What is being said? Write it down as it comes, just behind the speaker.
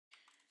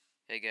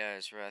Hey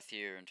guys, Wrath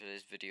here. In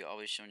today's video, I'll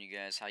be showing you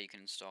guys how you can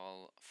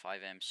install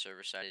FiveM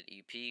server-sided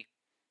EUP.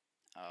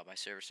 By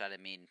server-sided,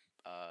 I mean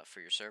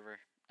for your server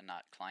and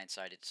not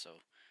client-sided. So,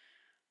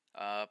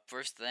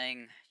 first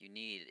thing you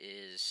need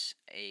is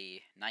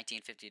a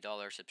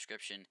 $19.50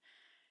 subscription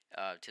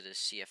to the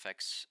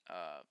CFX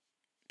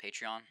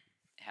Patreon.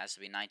 It has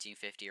to be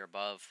 $19.50 or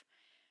above.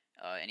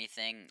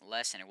 Anything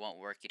less and it won't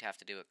work. You'd have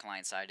to do it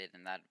client-sided,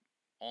 and that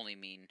only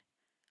mean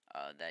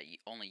that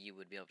only you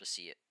would be able to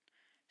see it.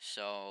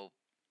 So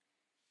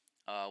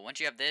once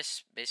you have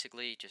this,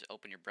 basically just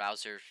open your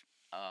browser,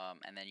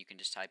 and then you can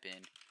just type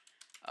in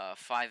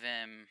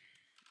FiveM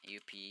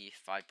EUP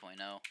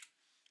 5.0,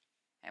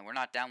 and we're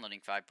not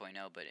downloading 5.0,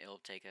 but it'll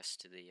take us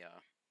to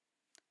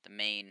the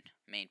main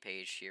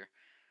page here.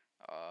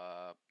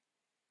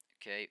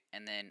 Okay,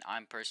 and then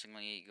I'm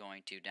personally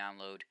going to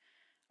download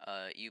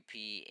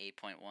EUP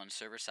 8.1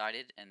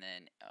 server-sided, and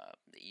then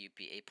the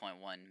EUP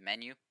 8.1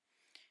 menu.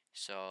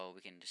 So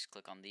we can just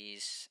click on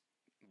these.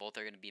 Both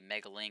are going to be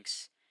mega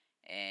links.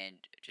 And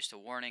just a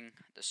warning,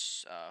 the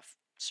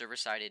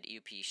server-sided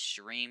EUP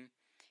stream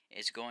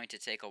is going to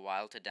take a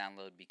while to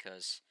download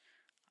because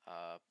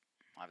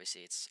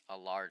obviously it's a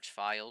large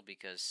file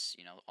because,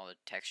 you know, all the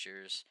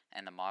textures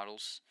and the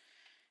models.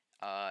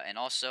 And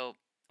also,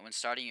 when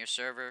starting your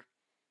server,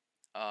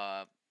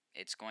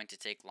 it's going to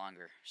take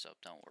longer, so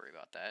don't worry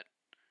about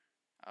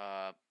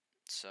that.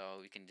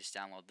 So you can just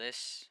download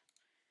this,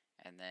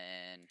 and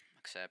then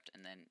accept,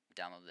 and then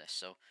download this.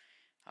 So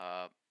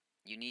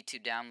you need to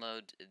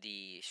download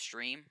the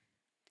stream,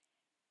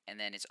 and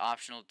then it's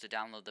optional to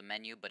download the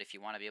menu, but if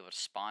you want to be able to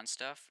spawn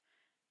stuff,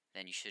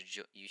 then you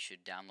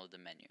should download the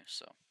menu.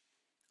 So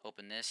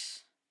open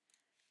this,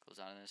 close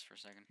out of this for a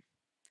second,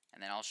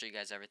 and then I'll show you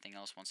guys everything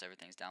else once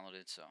everything's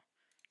downloaded. So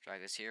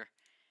drag this here,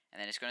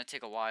 and then it's going to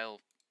take a while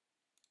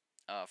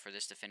for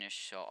this to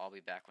finish, so I'll be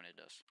back when it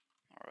does.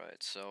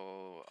 Alright,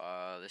 so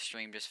the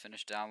stream just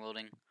finished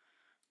downloading.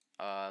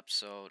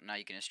 So now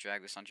you can just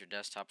drag this onto your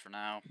desktop for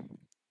now.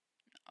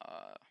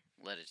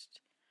 Let it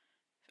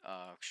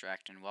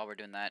extract, and while we're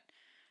doing that,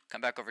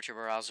 come back over to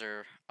your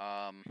browser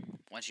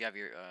once you have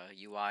your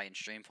UI and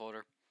stream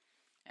folder,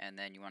 and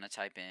then you want to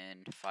type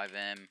in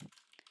FiveM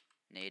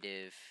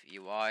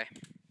NativeUI,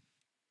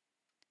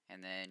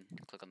 and then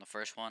click on the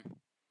first one,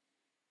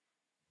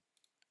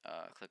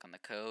 click on the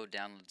code,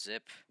 download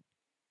zip,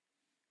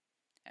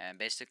 and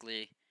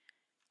basically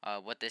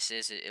what this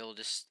is,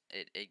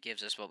 it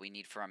gives us what we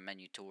need for our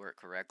menu to work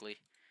correctly.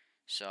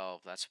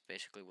 So that's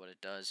basically what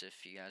it does,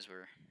 if you guys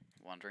were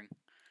wondering.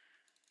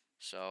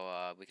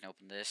 So we can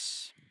open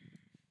this.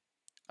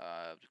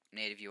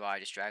 NativeUI,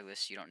 just drag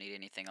this. You don't need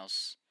anything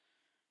else,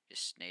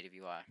 just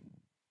NativeUI.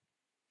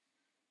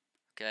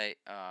 Okay,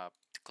 to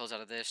close out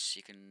of this,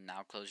 you can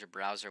now close your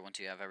browser once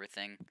you have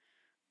everything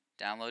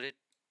downloaded.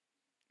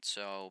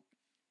 So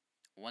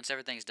once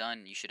everything's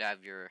done, you should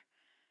have your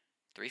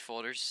 3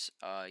 folders,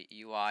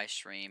 UI,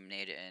 Stream,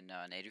 Native, and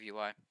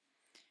NativeUI.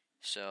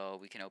 So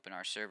we can open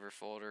our server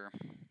folder,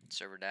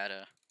 server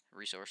data,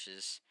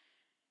 resources,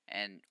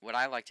 and what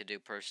I like to do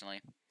personally,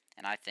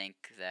 and I think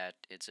that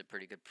it's a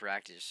pretty good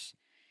practice,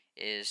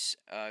 is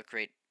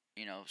create,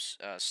 you know,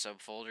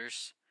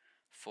 subfolders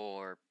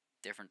for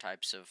different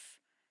types of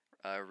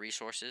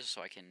resources,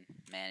 so I can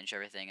manage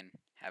everything and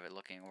have it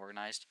looking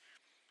organized.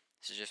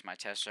 This is just my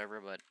test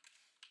server, but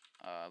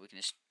we can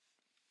just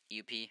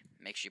EUP,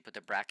 make sure you put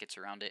the brackets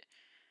around it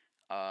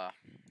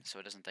so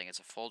it doesn't think it's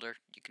a folder.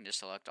 You can just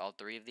select all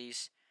 3 of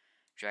these,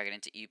 drag it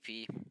into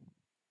EUP.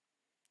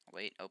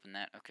 Wait, open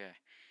that. Okay.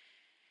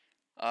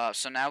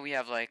 So now we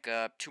have like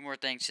 2 more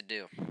things to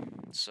do.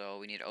 So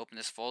we need to open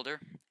this folder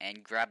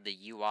and grab the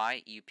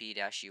UI,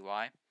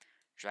 EUP-UI,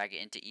 drag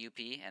it into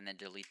EUP, and then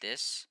delete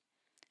this.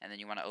 And then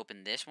you want to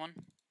open this one,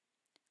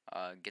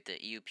 get the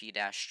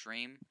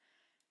EUP-stream,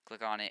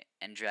 click on it,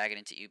 and drag it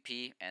into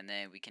EUP, and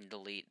then we can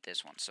delete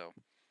this one. So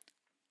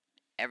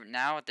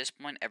now at this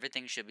point,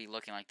 everything should be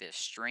looking like this: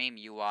 Stream,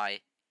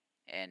 UI,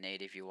 and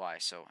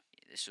NativeUI. So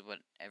this is what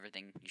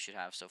everything you should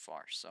have so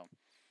far. So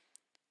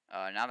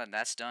now that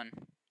that's done,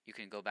 you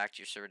can go back to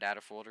your server data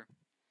folder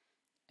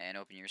and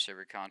open your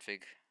server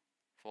config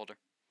folder.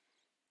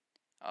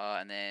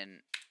 And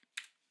then,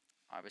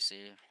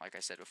 obviously, like I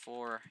said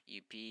before,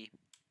 EUP.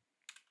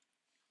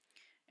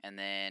 And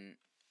then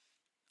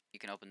you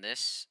can open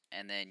this,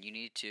 and then you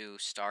need to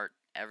start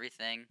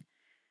everything.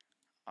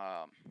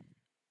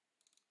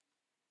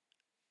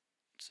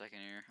 Second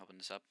here, open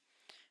this up.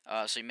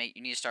 So you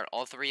need to start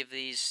all 3 of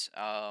these.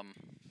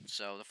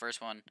 So the first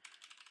one,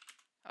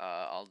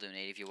 I'll do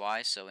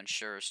NativeUI. So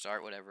ensure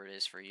start whatever it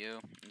is for you.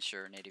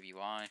 Ensure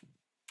NativeUI.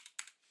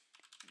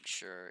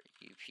 Ensure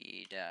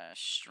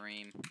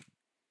EUP-stream,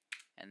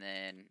 and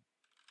then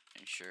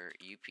ensure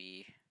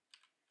EUP-UI.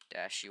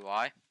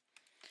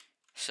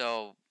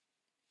 So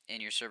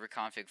in your server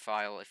config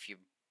file, if you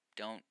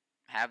don't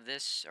have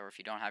this, or if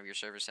you don't have your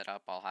server set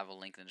up, I'll have a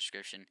link in the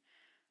description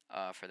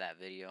for that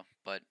video.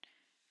 But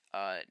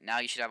now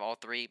you should have all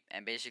 3,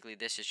 and basically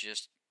this is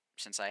just,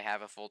 since I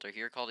have a folder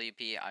here called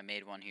EUP, I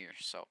made one here,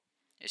 so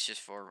it's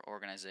just for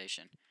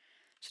organization.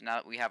 So now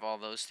that we have all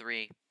those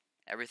three,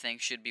 everything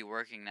should be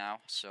working now.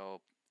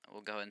 So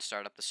we'll go ahead and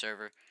start up the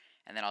server,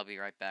 and then I'll be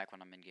right back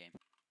when I'm in game.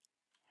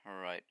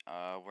 Alright,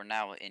 we're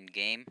now in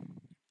game,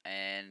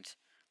 and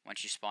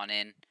once you spawn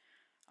in,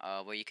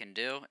 what you can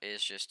do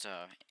is just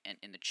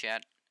in the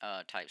chat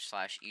type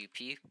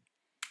 /EUP.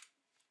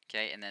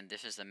 Okay, and then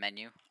this is the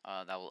menu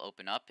that will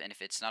open up, and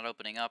if it's not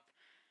opening up,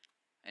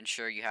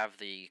 ensure you have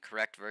the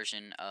correct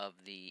version of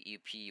the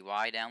EUP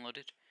UI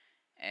downloaded,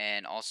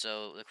 and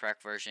also the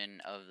correct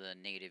version of the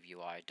native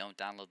UI. Don't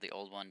download the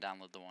old one,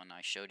 download the one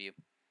I showed you,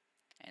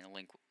 and the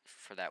link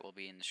for that will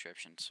be in the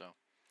description. So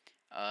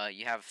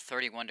you have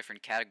 31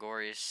 different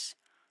categories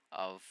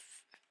of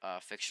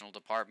fictional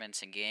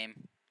departments in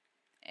game,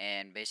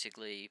 and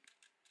basically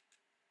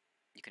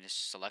you can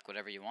just select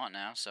whatever you want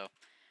now. So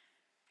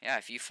yeah,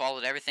 if you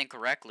followed everything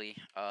correctly,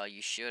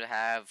 you should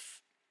have,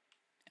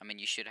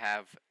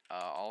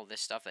 all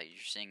this stuff that you're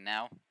seeing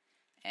now,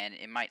 and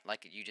it might,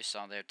 like you just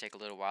saw there, take a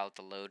little while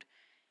to load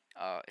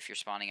if you're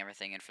spawning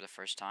everything in for the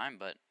first time,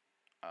 but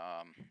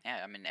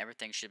yeah,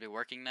 everything should be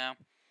working now,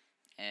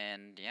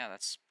 and yeah,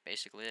 that's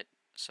basically it.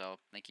 So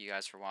thank you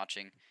guys for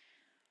watching.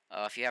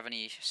 If you have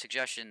any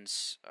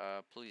suggestions,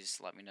 please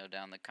let me know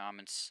down in the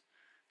comments.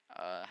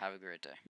 Have a great day.